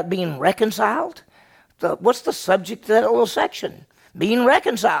talks about being reconciled, what's the subject of that little section? Being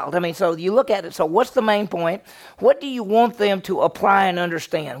reconciled. I mean, so you look at it. So what's the main point? What do you want them to apply and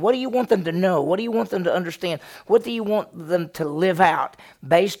understand? What do you want them to know? What do you want them to understand? What do you want them to live out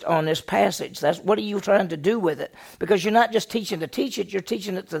based on this passage? What are you trying to do with it? Because you're not just teaching to teach it, you're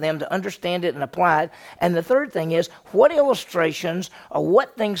teaching it to them to understand it and apply it. And the third thing is, what illustrations or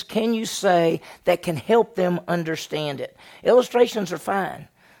what things can you say that can help them understand it? Illustrations are fine.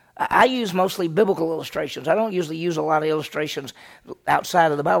 I use mostly biblical illustrations. I don't usually use a lot of illustrations outside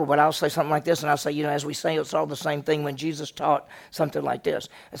of the Bible, but I'll say something like this, and I'll say, as we say, it's all the same thing when Jesus taught something like this.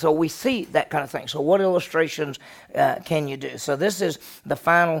 And so we see that kind of thing. So what illustrations can you do? So this is the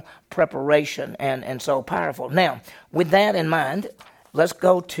final preparation, and so powerful. Now, with that in mind, let's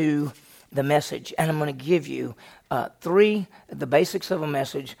go to the message, and I'm going to give you the basics of a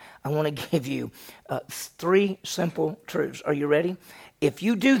message. I want to give you 3 simple truths. Are you ready? If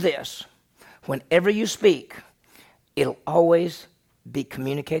you do this, whenever you speak, it'll always be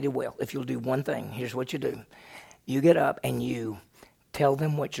communicated well, if you'll do one thing, here's what you do. You get up and you tell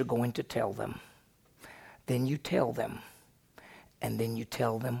them what you're going to tell them. Then you tell them. And then you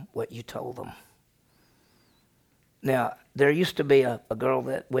tell them what you told them. Now, there used to be a girl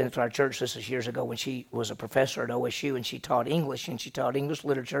that went to our church, this is years ago, when she was a professor at OSU, and she taught English, and she taught English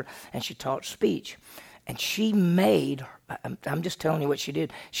literature, and she taught speech. And she made, I'm just telling you what she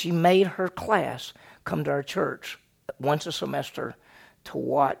did, she made her class come to our church once a semester to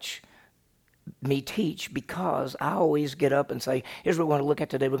watch me teach, because I always get up and say, here's what we're going to look at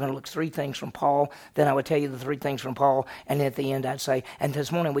today. We're going to look 3 things from Paul. Then I would tell you the 3 things from Paul. And then at the end I'd say, and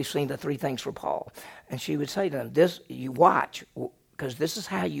this morning we've seen the 3 things from Paul. And she would say to them, this, you watch, because this is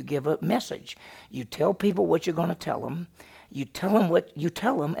how you give a message. You tell people what you're going to tell them. You tell them what you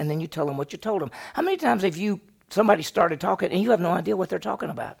tell them, and then you tell them what you told them. How many times have somebody started talking and you have no idea what they're talking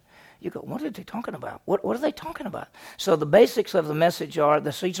about? You go, what are they talking about? What are they talking about? So the basics of the message are,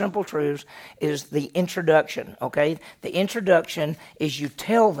 the 3 simple truths is the introduction, okay? The introduction is you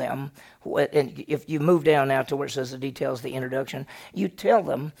tell them, and if you move down now to where it says the details, the introduction, you tell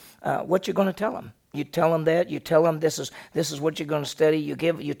them what you're going to tell them. You tell them that. You tell them this is what you're going to study.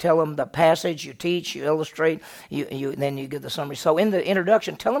 You tell them the passage. You teach. You illustrate. Then you give the summary. So in the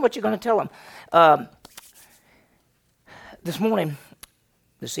introduction, tell them what you're going to tell them.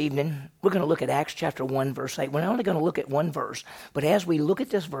 This evening, we're going to look at Acts chapter 1, verse 8. We're not only going to look at one verse, but as we look at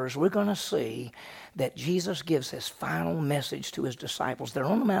this verse, we're going to see that Jesus gives his final message to his disciples. They're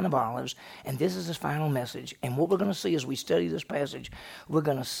on the Mount of Olives, and this is his final message. And what we're going to see as we study this passage, we're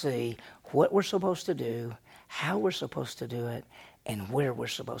going to see what we're supposed to do, how we're supposed to do it, and where we're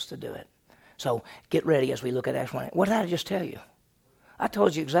supposed to do it. So get ready as we look at Acts 1. What did I just tell you? I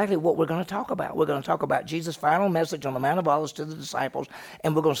told you exactly what we're going to talk about. We're going to talk about Jesus' final message on the Mount of Olives to the disciples,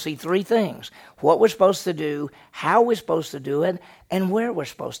 and we're going to see 3 things. What we're supposed to do, how we're supposed to do it, and where we're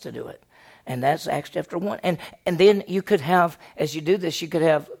supposed to do it. And that's Acts chapter 1. And then you could have, as you do this, you could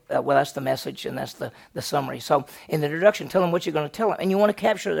have, that's the message and that's the summary. So in the introduction, tell them what you're going to tell them. And you want to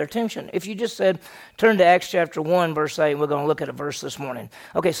capture their attention. If you just said, turn to Acts chapter 1, verse 8, and we're going to look at a verse this morning.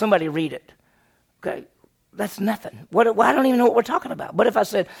 Okay, somebody read it. Okay. That's nothing. I don't even know what we're talking about. But if I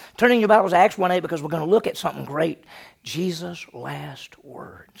said, turn in your Bibles to Acts 1:8, because we're going to look at something great. Jesus' last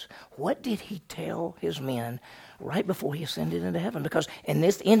words. What did he tell his men right before he ascended into heaven? Because in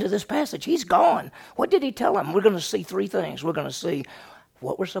this end of this passage, he's gone. What did he tell them? We're going to see 3 things. We're going to see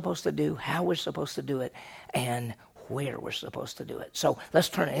what we're supposed to do, how we're supposed to do it, and where we're supposed to do it. So let's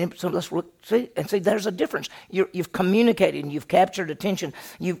turn it. So let's look, see there's a difference. You've communicated and you've captured attention.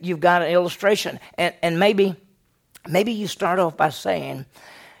 You've got an illustration, and maybe you start off by saying,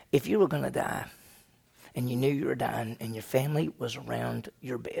 if you were going to die, and you knew you were dying, and your family was around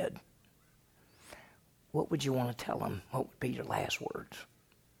your bed, what would you want to tell them? What would be your last words?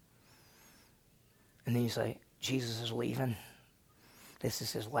 And then you say, Jesus is leaving. This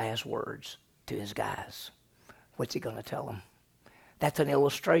is his last words to his guys. What's he going to tell them? That's an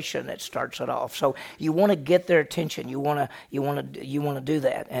illustration that starts it off. So you want to get their attention. You want to do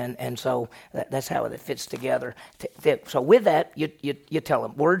that, and so that's how it fits together. So with that, you tell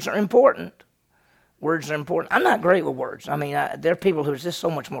them words are important. Words are important. I'm not great with words. I mean, there are people who are just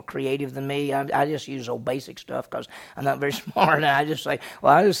so much more creative than me. I just use old basic stuff because I'm not very smart. And I just say,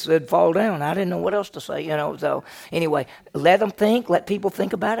 well, I just said fall down. I didn't know what else to say, So anyway, let them think. Let people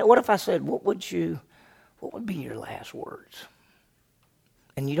think about it. What if I said, what would be your last words?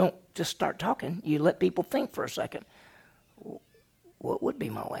 And you don't just start talking. You let people think for a second. What would be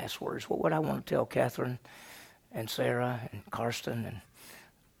my last words? What would I want to tell Catherine and Sarah and Karsten and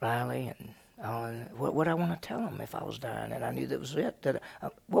Riley and what would I want to tell them if I was dying and I knew that was it?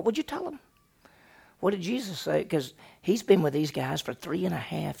 What would you tell them? What did Jesus say? Because he's been with these guys for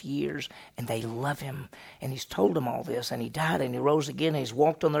 3.5 years, and they love him. And he's told them all this, and he died, and he rose again, and he's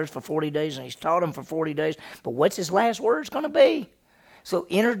walked on the earth for 40 days, and he's taught them for 40 days. But what's his last words going to be? So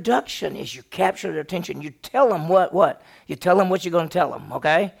introduction is you capture their attention. You tell them what? You tell them what you're going to tell them,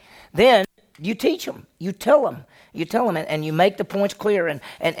 okay? Then you teach them. You tell them. And you make the points clear. And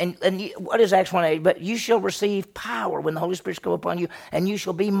what is Acts 1:8? But you shall receive power when the Holy Spirit's come upon you, and you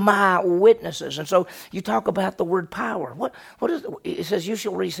shall be my witnesses. And so you talk about the word power. What is it? It says you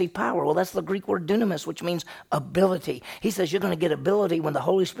shall receive power. Well, that's the Greek word dunamis, which means ability. He says you're going to get ability when the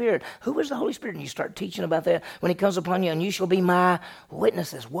Holy Spirit. Who is the Holy Spirit? And you start teaching about that when he comes upon you, and you shall be my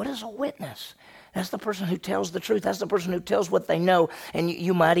witnesses. What is a witness? That's the person who tells the truth. That's the person who tells what they know. And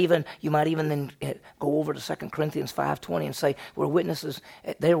you might even then go over to 2 Corinthians 5:20 and say, we're witnesses.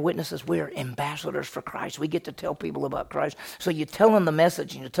 They're witnesses. We're ambassadors for Christ. We get to tell people about Christ. So you tell them the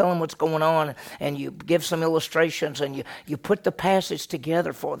message, and you tell them what's going on, and you give some illustrations, and you put the passage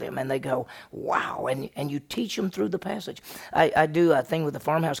together for them, and they go, wow, and you teach them through the passage. I do a thing with the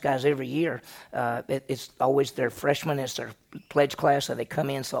farmhouse guys every year. It's always their freshmen. It's their pledge class, so they come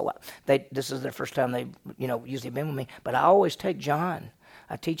in. So this is their first time they've usually been with me. But I always take John.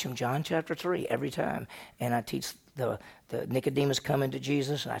 I teach them John chapter 3 every time, and I teach the Nicodemus coming to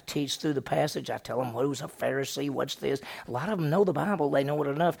Jesus, and I teach through the passage. I tell them who's a Pharisee, what's this. A lot of them know the Bible; they know it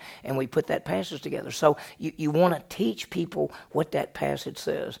enough, and we put that passage together. So you want to teach people what that passage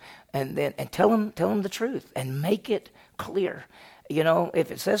says, and tell them the truth, and make it clear.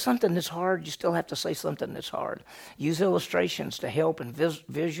 If it says something that's hard, you still have to say something that's hard. Use illustrations to help and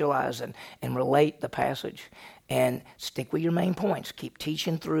visualize and relate the passage. And stick with your main points. Keep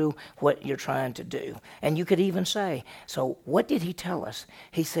teaching through what you're trying to do. And you could even say, so what did he tell us?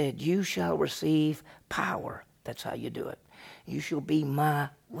 He said, you shall receive power. That's how you do it. You shall be my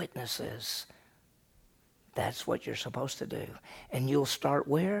witnesses. That's what you're supposed to do. And you'll start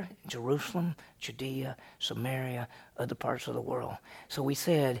where? Jerusalem, Judea, Samaria, other parts of the world. So we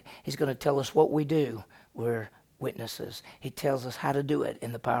said he's going to tell us what we do. We're witnesses. He tells us how to do it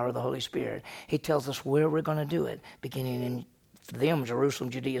in the power of the Holy Spirit. He tells us where we're going to do it, beginning in for them,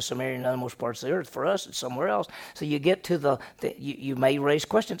 Jerusalem, Judea, Samaria, and othermost parts of the earth. For us, it's somewhere else. So you get to you may raise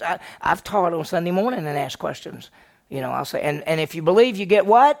questions. I've taught on Sunday morning and asked questions. I'll say, and if you believe, you get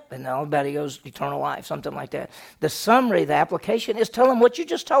what? And everybody goes, eternal life, something like that. The summary, the application is tell them what you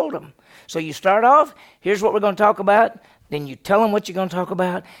just told them. So you start off, here's what we're going to talk about. Then you tell them what you're going to talk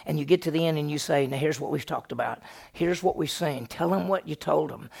about, and you get to the end and you say, now here's what we've talked about. Here's what we've seen. Tell them what you told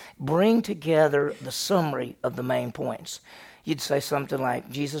them. Bring together the summary of the main points. You'd say something like,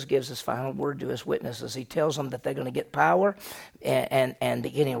 Jesus gives his final word to his witnesses. He tells them that they're going to get power, and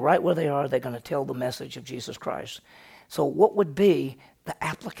beginning right where they are, they're going to tell the message of Jesus Christ. So what would be the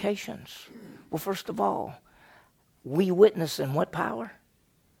applications? Well, first of all, we witness in what power?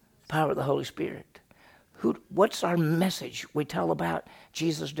 Power of the Holy Spirit. What's our message? We tell about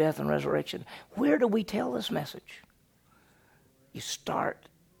Jesus' death and resurrection. Where do we tell this message? You start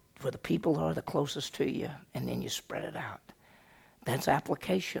where the people are the closest to you, and then you spread it out. That's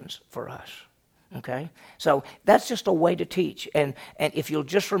applications for us, okay? So that's just a way to teach. And if you'll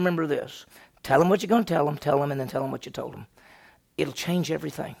just remember this, tell them what you're going to tell them, and then tell them what you told them. It'll change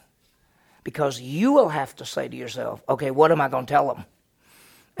everything. Because you will have to say to yourself, okay, what am I going to tell them?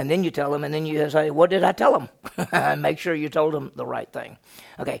 And then you tell them, and then you say, what did I tell them? And make sure you told them the right thing.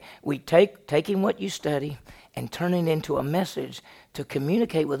 Okay, we taking what you study and turning it into a message to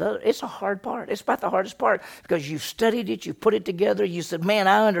communicate with others. It's a hard part. It's about the hardest part because you've studied it, you put it together, you said, man,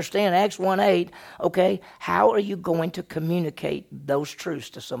 I understand Acts 1:8. Okay, how are you going to communicate those truths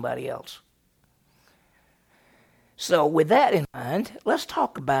to somebody else? So with that in mind, let's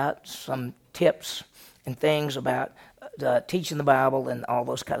talk about some tips and things about teaching the Bible and all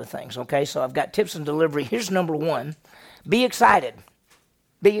those kind of things, okay? So I've got tips and delivery. Here's number one. Be excited.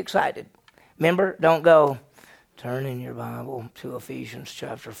 Be excited. Remember, don't go, turn in your Bible to Ephesians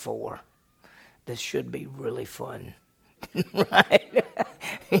chapter 4. This should be really fun, right?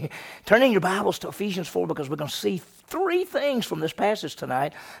 Turn in your Bibles to Ephesians 4 because we're going to see three things from this passage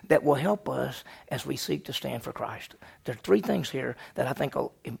tonight that will help us as we seek to stand for Christ. There are three things here that I think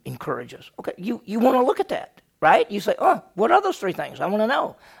will encourage us. Okay, you want to look at that. Right? You say, oh, what are those three things? I want to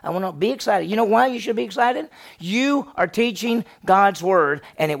know. I want to be excited. You know why you should be excited? You are teaching God's word,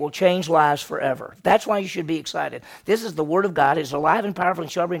 and it will change lives forever. That's why you should be excited. This is the word of God. It's alive and powerful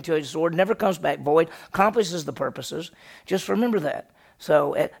and sharper than a two-edged sword. Never comes back void. Accomplishes the purposes. Just remember that.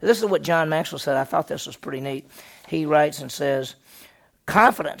 So this is what John Maxwell said. I thought this was pretty neat. He writes and says,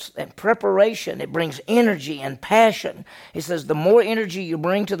 confidence and preparation, it brings energy and passion. He says the more energy you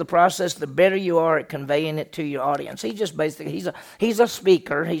bring to the process, the better you are at conveying it to your audience. He just basically, he's a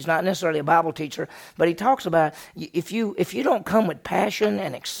speaker. He's not necessarily a Bible teacher, but he talks about if you don't come with passion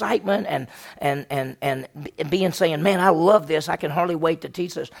and excitement and being saying, man, I love this. I can hardly wait to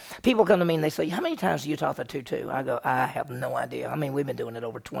teach this. People come to me and they say, how many times do you taught the 2-2? I go, I have no idea. I mean, we've been doing it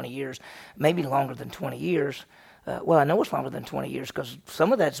over 20 years, maybe longer than 20 years. Well, I know it's longer than 20 years because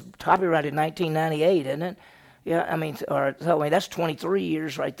some of that's copyrighted 1998, isn't it? Yeah, I mean, that's 23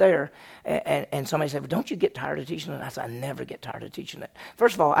 years right there. And somebody said, well, don't you get tired of teaching it? I said, I never get tired of teaching it.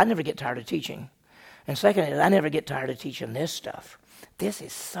 First of all, I never get tired of teaching. And second is I never get tired of teaching this stuff. This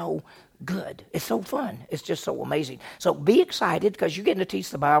is so good. It's so fun. It's just so amazing. So be excited because you're getting to teach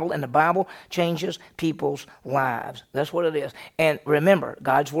the Bible, and the Bible changes people's lives. That's what it is. And remember,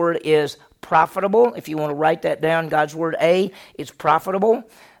 God's Word is profitable. If you want to write that down, God's Word, A, it's profitable.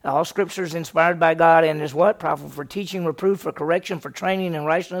 All Scripture is inspired by God and is what? Profitable for teaching, reproof, for correction, for training in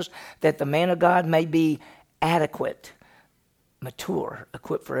righteousness, that the man of God may be adequate, mature,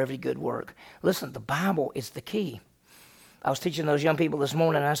 equipped for every good work. Listen, the Bible is the key. I was teaching those young people this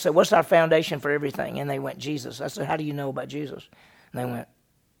morning, and I said, what's our foundation for everything? And they went, Jesus. I said, how do you know about Jesus? And they went,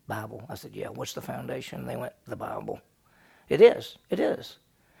 Bible. I said, yeah, what's the foundation? And they went, the Bible. It is. It is.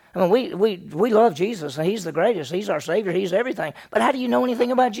 I mean, we love Jesus, and he's the greatest. He's our Savior. He's everything. But how do you know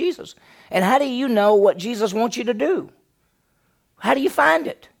anything about Jesus? And how do you know what Jesus wants you to do? How do you find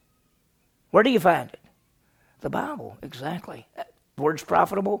it? Where do you find it? The Bible, exactly. The word's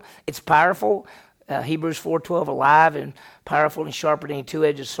profitable. It's powerful. Hebrews 4:12, alive and powerful and sharper than a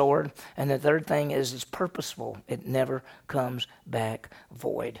two-edged sword. And the third thing is it's purposeful. It never comes back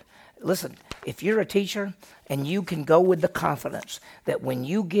void. Listen, if you're a teacher and you can go with the confidence that when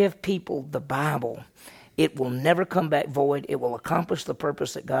you give people the Bible, it will never come back void. It will accomplish the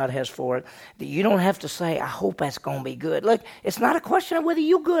purpose that God has for it. That you don't have to say, I hope that's going to be good. Look, it's not a question of whether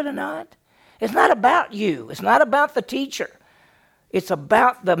you're good or not. It's not about you. It's not about the teacher. It's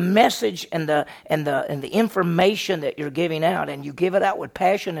about the message and the information that you're giving out, and you give it out with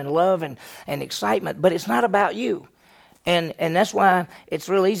passion and love and excitement, but it's not about you. And that's why it's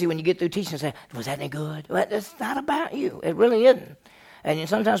real easy when you get through teaching and say, was that any good? Well, it's not about you. It really isn't. And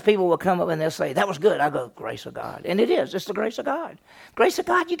sometimes people will come up and they'll say, that was good. I go, grace of God. And it is. It's the grace of God. Grace of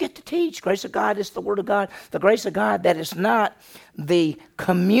God you get to teach. Grace of God is the Word of God. The grace of God that is not the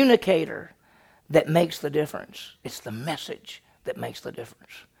communicator that makes the difference. It's the message that makes the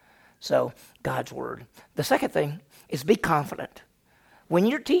difference. So, God's Word. The second thing is be confident. When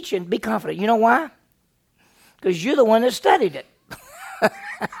you're teaching, be confident. You know why? Because you're the one that studied it.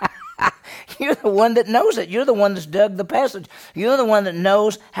 You're the one that knows it. You're the one that's dug the passage. You're the one that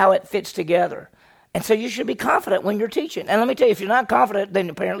knows how it fits together. And so you should be confident when you're teaching. And let me tell you, if you're not confident, then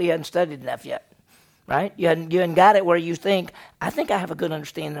apparently you haven't studied enough yet. Right? You hadn't got it where you think, I think I have a good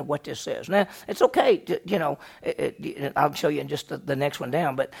understanding of what this says. Now, it's okay to, I'll show you in just the next one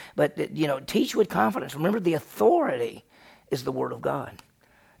down, but teach with confidence. Remember, the authority is the Word of God.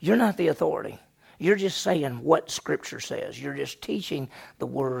 You're not the authority. You're just saying what Scripture says. You're just teaching the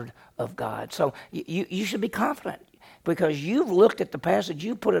Word of God. So you should be confident because you've looked at the passage,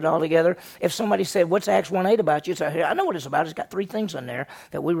 you put it all together. If somebody said, what's Acts 1:8 about? You'd say, hey, I know what it's about. It's got 3 things in there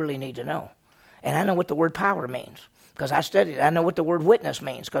that we really need to know. And I know what the word power means because I studied it. I know what the word witness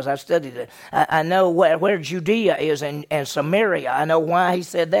means because I studied it. I know where Judea is and Samaria. I know why he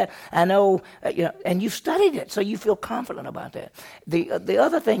said that. I know, and you've studied it, so you feel confident about that. The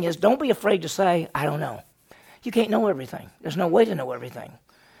other thing is don't be afraid to say, I don't know. You can't know everything. There's no way to know everything.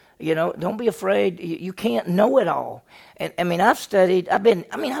 Don't be afraid. You can't know it all. And I've been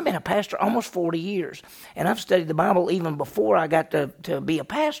a pastor almost 40 years, and I've studied the Bible even before I got to be a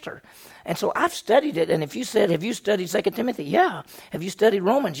pastor. And so I've studied it, and if you said, have you studied 2 Timothy? Yeah. Have you studied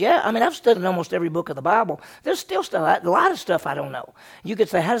Romans? Yeah. I've studied almost every book of the Bible. There's still stuff, a lot of stuff I don't know. You could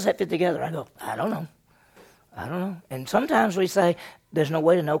say, how does that fit together? I go, I don't know. And sometimes we say, there's no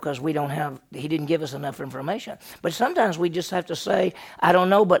way to know because he didn't give us enough information. But sometimes we just have to say, I don't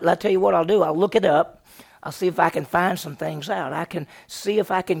know, but I'll tell you what I'll do. I'll look it up. I'll see if I can find some things out. I can see if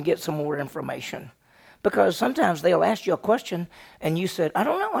I can get some more information. Because sometimes they'll ask you a question and you said, I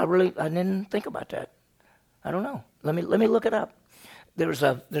don't know. I didn't think about that. I don't know. Let me look it up. There's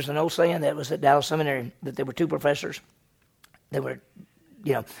an old saying that was at Dallas Seminary that there were 2 professors. They were,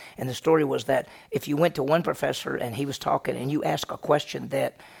 and the story was that if you went to one professor and he was talking and you ask a question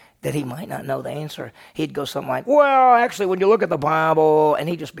that he might not know the answer, he'd go something like, well, actually, when you look at the Bible, and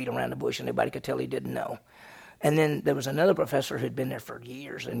he'd just beat around the bush and everybody could tell he didn't know. And then there was another professor who'd been there for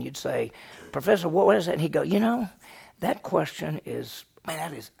years, and you'd say, Professor, what is that? And he'd go, that question is, man,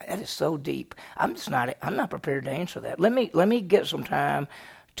 that is so deep. I'm not prepared to answer that. Let me get some time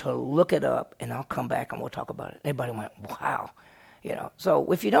to look it up, and I'll come back and we'll talk about it. Everybody went, wow.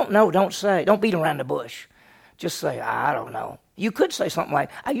 So if you don't know, don't beat around the bush. Just say, I don't know. You could say something like,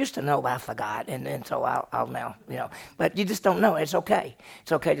 I used to know, but I forgot, and so I'll now, But you just don't know. It's okay.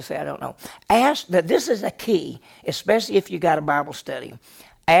 It's okay to say, I don't know. Ask, that this is a key, especially if you got a Bible study.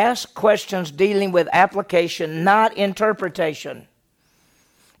 Ask questions dealing with application, not interpretation.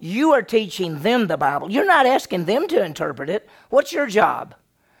 You are teaching them the Bible. You're not asking them to interpret it. What's your job?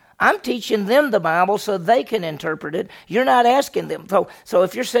 I'm teaching them the Bible so they can interpret it. You're not asking them. So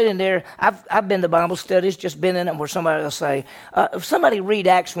if you're sitting there, I've been to Bible studies, just been in them where somebody will say, if somebody read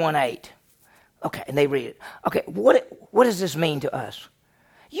Acts 1:8, okay, and they read it. Okay, what does this mean to us?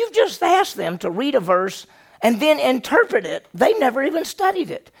 You've just asked them to read a verse and then interpret it. They never even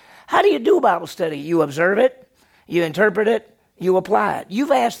studied it. How do you do a Bible study? You observe it, you interpret it, you apply it.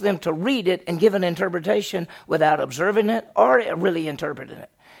 You've asked them to read it and give an interpretation without observing it or really interpreting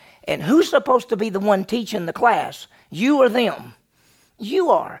it. And who's supposed to be the one teaching the class? You or them? You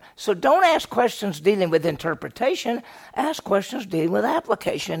are. So don't ask questions dealing with interpretation. Ask questions dealing with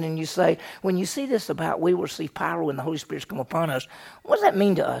application. And you say, when you see this about we will receive power when the Holy Spirit's come upon us, what does that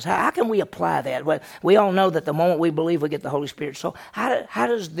mean to us? How can we apply that? Well, we all know that the moment we believe, we get the Holy Spirit. So how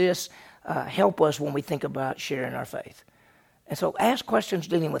does this help us when we think about sharing our faith? And so ask questions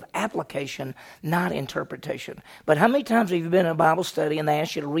dealing with application, not interpretation. But how many times have you been in a Bible study and they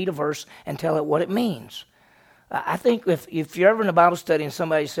ask you to read a verse and tell it what it means? I think if you're ever in a Bible study and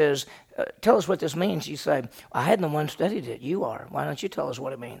somebody says, tell us what this means, you say, I hadn't the one studied it. You are. Why don't you tell us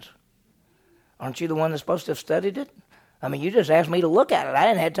what it means? Aren't you the one that's supposed to have studied it? I mean, you just asked me to look at it. I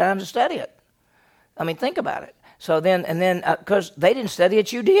didn't have time to study it. I mean, think about it. So then, because they didn't study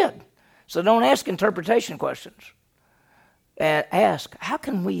it, you did. So don't ask interpretation questions. And ask, how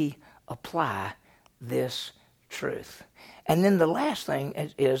can we apply this truth? And then the last thing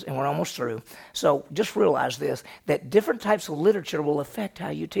is, and we're almost through, so just realize this, that different types of literature will affect how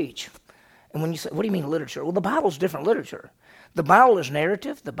you teach. And when you say, what do you mean literature? Well, the Bible's different literature. The Bible is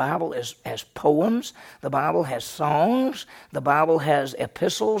narrative. The Bible has poems. The Bible has songs. The Bible has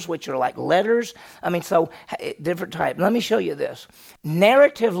epistles, which are like letters. I mean, so different type. Let me show you this.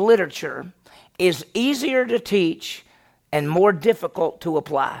 Narrative literature is easier to teach and more difficult to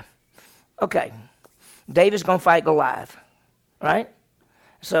apply. Okay, David's going to fight Goliath, right?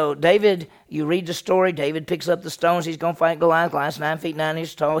 So David, you read the story, David picks up the stones, he's going to fight Goliath. Goliath's 9 feet 9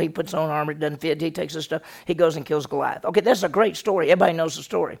 inches tall, he puts on armor, it doesn't fit, he takes his stuff, he goes and kills Goliath. Okay, that's a great story, everybody knows the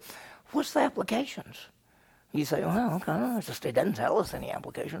story. What's the applications? You say, well, okay, it doesn't tell us any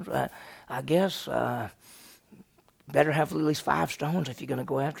applications. I guess better have at least 5 stones if you're going to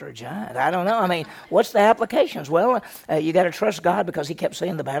go after a giant. I don't know. I mean, what's the applications? Well, you got to trust God because he kept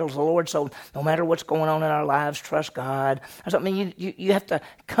saying the battle's the Lord. So no matter what's going on in our lives, trust God. I mean, you have to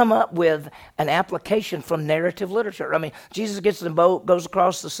come up with an application from narrative literature. I mean, Jesus gets in the boat, goes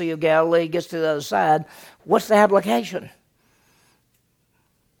across the Sea of Galilee, gets to the other side. What's the application?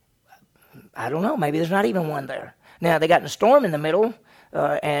 I don't know. Maybe there's not even one there. Now, they got in a storm in the middle.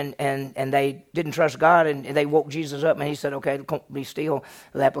 And they didn't trust God, and they woke Jesus up, and he said, okay, be still.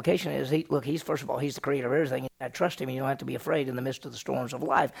 The application is, he's first of all, he's the creator of everything. I trust him, and you don't have to be afraid in the midst of the storms of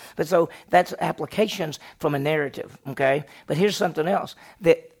life. But so that's applications from a narrative, okay? But here's something else.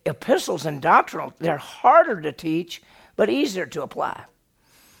 The epistles and doctrinal, they're harder to teach, but easier to apply.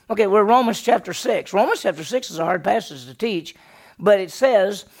 Okay, we're Romans chapter 6. Romans chapter 6 is a hard passage to teach, but it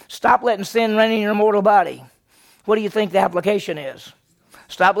says, stop letting sin reign in your mortal body. What do you think the application is?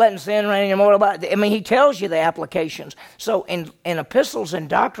 Stop letting sin reign in your mortal body. I mean, he tells you the applications. So in epistles and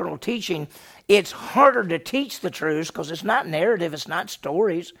doctrinal teaching, it's harder to teach the truths because it's not narrative, it's not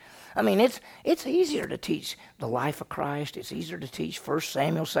stories. I mean, it's easier to teach the life of Christ. It's easier to teach 1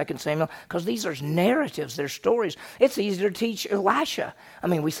 Samuel, 2 Samuel, because these are narratives, they're stories. It's easier to teach Elisha. I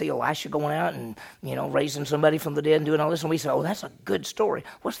mean, we see Elisha going out and, raising somebody from the dead and doing all this, and we say, oh, that's a good story.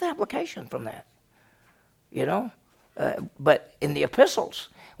 What's the application from that? But in the epistles,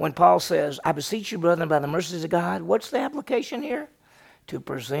 when Paul says, I beseech you, brethren, by the mercies of God, what's the application here? To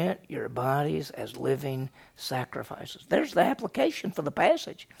present your bodies as living sacrifices. There's the application for the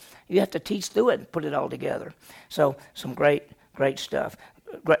passage. You have to teach through it and put it all together. So some great stuff.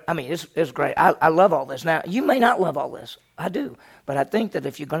 I mean, it's great. I love all this. Now, you may not love all this. I do. But I think that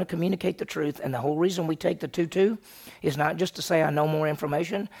if you're going to communicate the truth, and the whole reason we take the 2-2 is not just to say I know more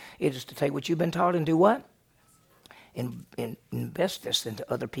information. It is to take what you've been taught and do what? Invest this into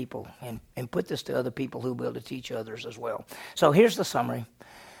other people and put this to other people who will be able to teach others as well. So here's the summary.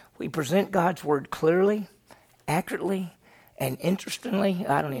 We present God's word clearly, accurately, and interestingly,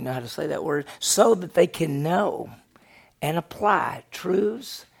 I don't even know how to say that word, so that they can know and apply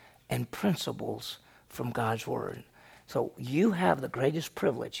truths and principles from God's word. So you have the greatest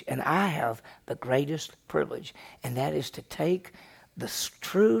privilege, and I have the greatest privilege, and that is to take the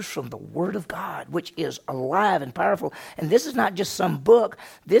truths from the Word of God, which is alive and powerful. And this is not just some book.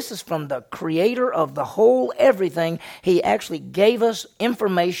 This is from the creator of the whole everything. He actually gave us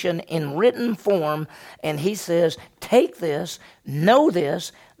information in written form, and he says, take this, know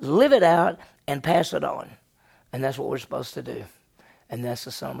this, live it out, and pass it on. And that's what we're supposed to do. And that's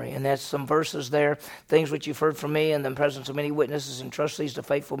the summary. And that's some verses there. Things which you've heard from me in the presence of many witnesses, entrust these to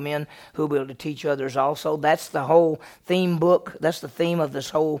faithful men who will be able to teach others also. That's the whole theme book. That's the theme of this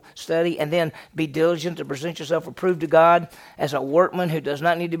whole study. And then be diligent to present yourself approved to God as a workman who does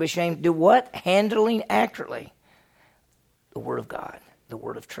not need to be ashamed. Do what? Handling accurately the Word of God, the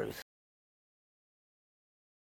Word of truth.